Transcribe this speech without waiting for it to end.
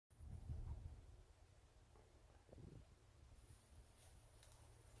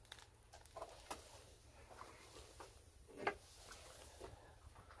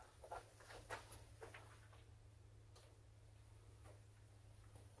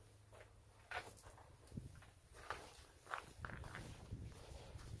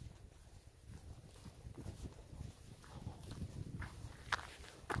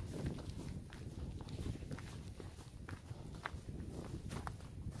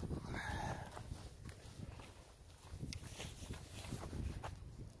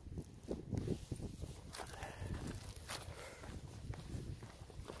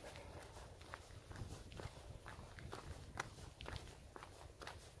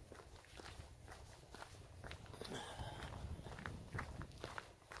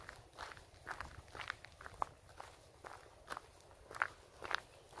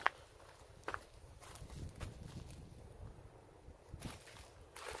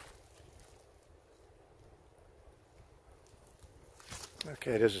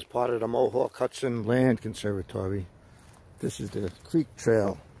Okay, this is part of the Mohawk Hudson Land Conservatory. This is the creek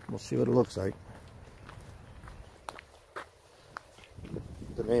trail. We'll see what it looks like.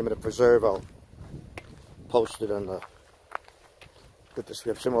 The name of the preserve I'll post it on the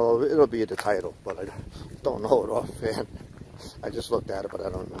description. Well, it'll be at the title, but I don't know it offhand. I just looked at it, but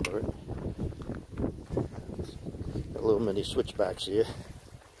I don't remember it. A little mini switchbacks here.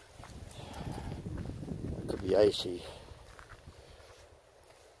 It could be icy.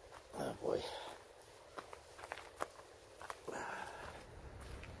 Oh boy.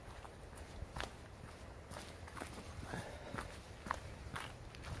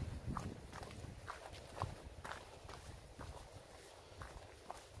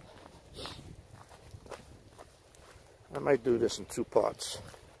 I might do this in two parts.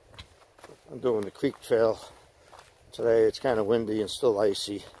 I'm doing the creek trail today. It's kind of windy and still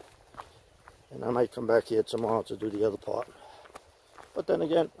icy. And I might come back here tomorrow to do the other part. But then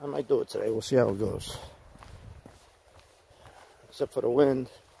again, I might do it today. We'll see how it goes. Except for the wind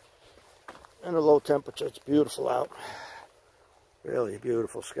and the low temperature, it's beautiful out. Really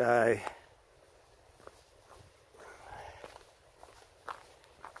beautiful sky.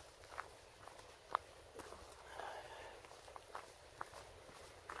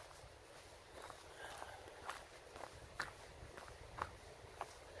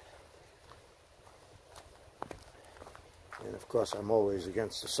 And of course, I'm always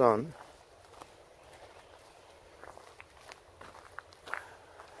against the sun.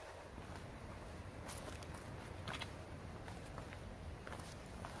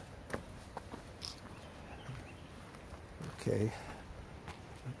 Okay,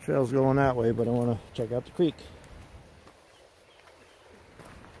 the trail's going that way, but I want to check out the creek.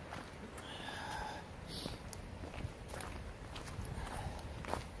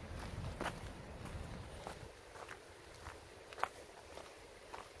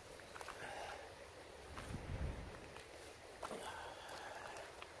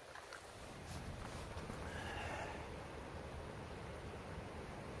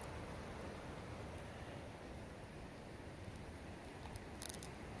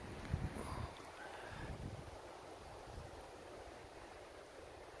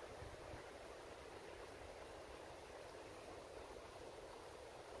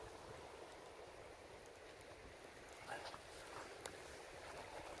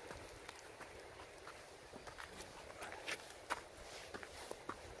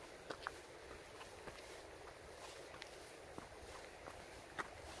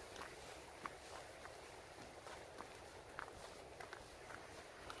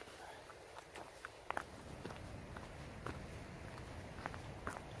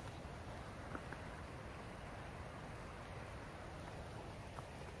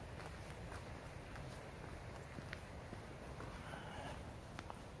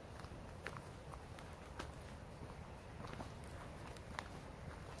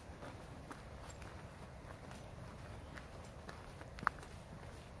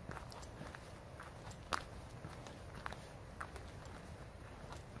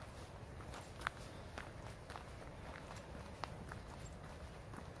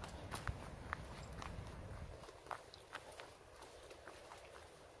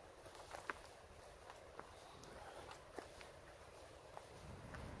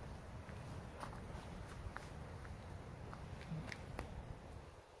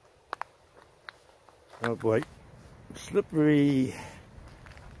 Oh boy, slippery.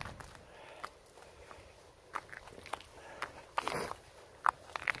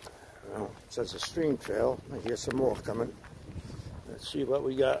 Well, it says a stream trail. I hear some more coming. Let's see what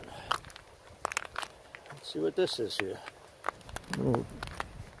we got. Let's see what this is here.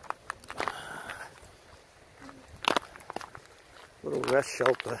 Little rest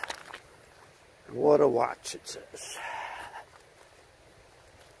shelter. Water watch, it says.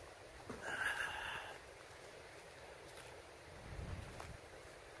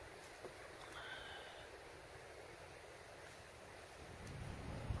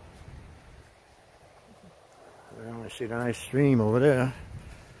 Well, I see the nice stream over there.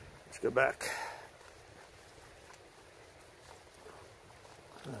 Let's go back.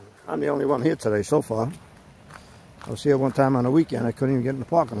 I'm the only one here today so far. I was here one time on the weekend. I couldn't even get in the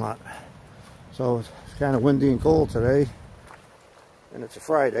parking lot. So it's kind of windy and cold today. And it's a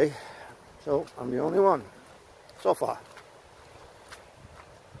Friday. So I'm the only one so far.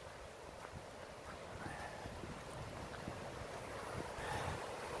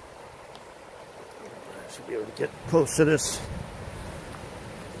 Should be able to get close to this,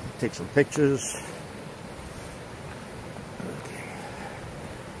 take some pictures. Okay.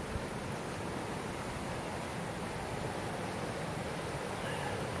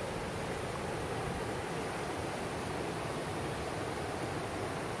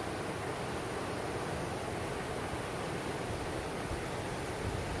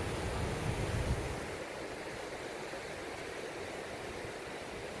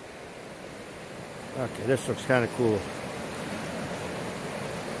 Okay, this looks kind of cool.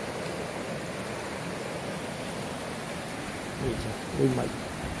 Leave my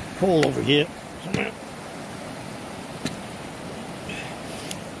pole over here somewhere.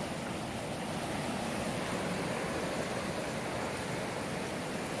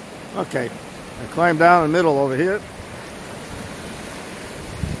 Okay, I climbed down in the middle over here.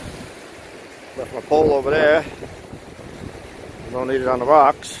 Left my pole over there. I don't need it on the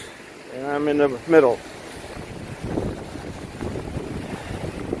rocks. And I'm in the middle.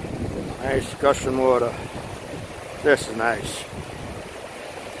 Nice gushing water. This is nice.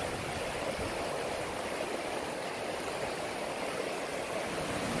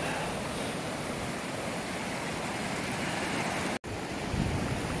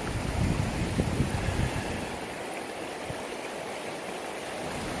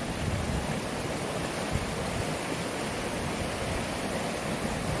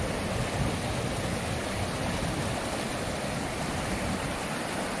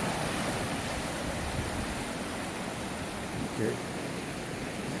 Okay.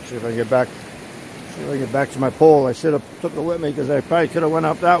 See if I get back. See if I get back to my pole. I should have took it with me because I probably could have went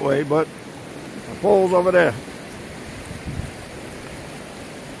up that way, but my pole's over there.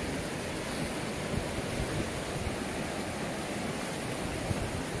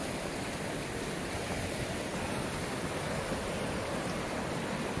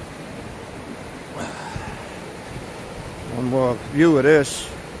 One more view of this.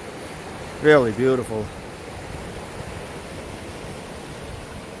 Really beautiful.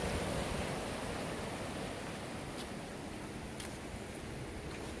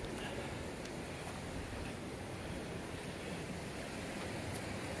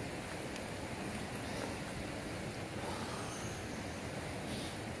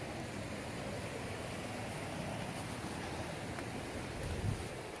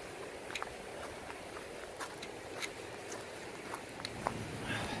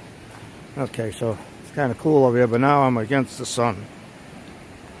 Okay, so it's kind of cool over here, but now I'm against the sun.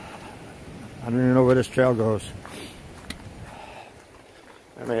 I don't even know where this trail goes.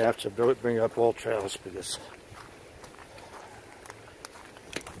 I may have to bring up all trails because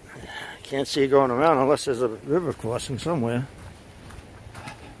I can't see it going around unless there's a river crossing somewhere.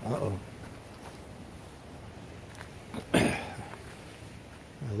 Uh-oh. I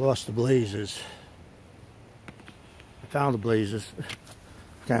lost the blazes. I found the blazes.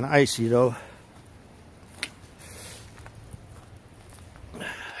 Kind of icy though.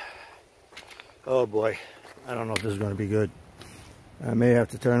 Oh boy, I don't know if this is going to be good. I may have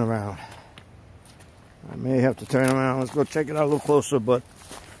to turn around. Let's go check it out a little closer, but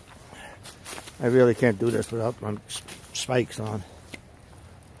I really can't do this without my spikes on.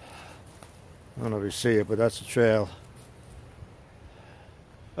 I don't know if you see it, but that's the trail.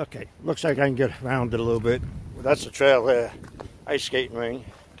 Okay, looks like I can get around it a little bit. Well, that's the trail there. Ice skating ring.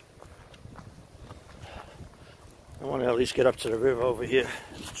 I want to at least get up to the river over here.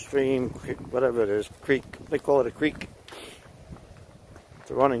 Stream, whatever it is, creek. They call it a creek. It's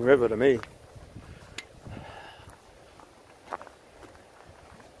a running river to me.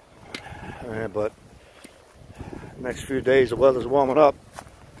 But next few days the weather's warming up.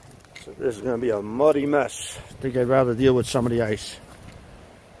 So this is going to be a muddy mess. I think I'd rather deal with some of the ice.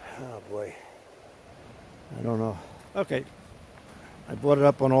 Oh boy. I don't know. Okay. I brought it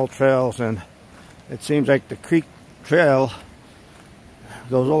up on all trails, and it seems like the creek trail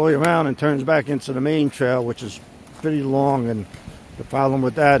goes all the way around and turns back into the main trail, which is pretty long, and the problem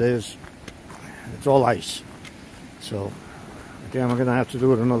with that is it's all ice. So again, we're going to have to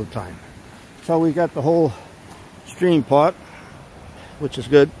do it another time. So we got the whole stream part, which is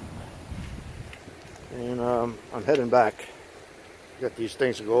good, and I'm heading back. Got these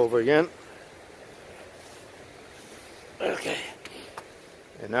things to go over again. Okay.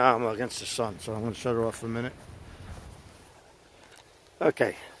 And now I'm against the sun, so I'm going to shut her off for a minute.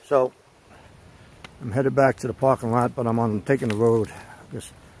 Okay, so I'm headed back to the parking lot, but I'm taking the road.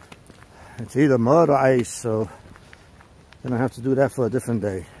 It's either mud or ice, so I'm going to have to do that for a different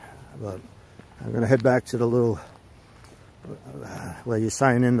day. But I'm going to head back to the little where you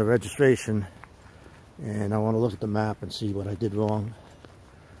sign in the registration, and I want to look at the map and see what I did wrong,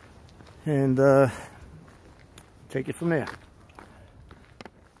 and take it from there.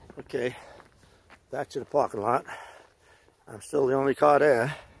 Okay, back to the parking lot. I'm still the only car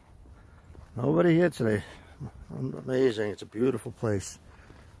there. Nobody here today. Amazing. It's a beautiful place.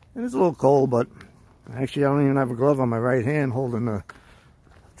 And it's a little cold, but actually I don't even have a glove on my right hand holding the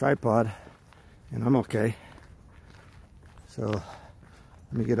tripod, and I'm okay. So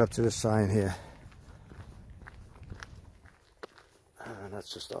let me get up to this sign here. And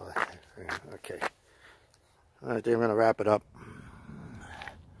that's just all. Okay. I think I'm going to wrap it up.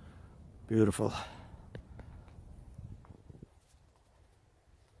 Beautiful.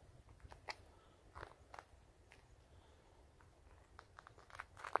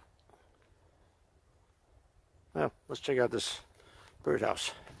 Well, let's check out this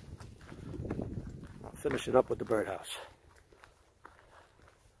birdhouse. I'll finish it up with the birdhouse.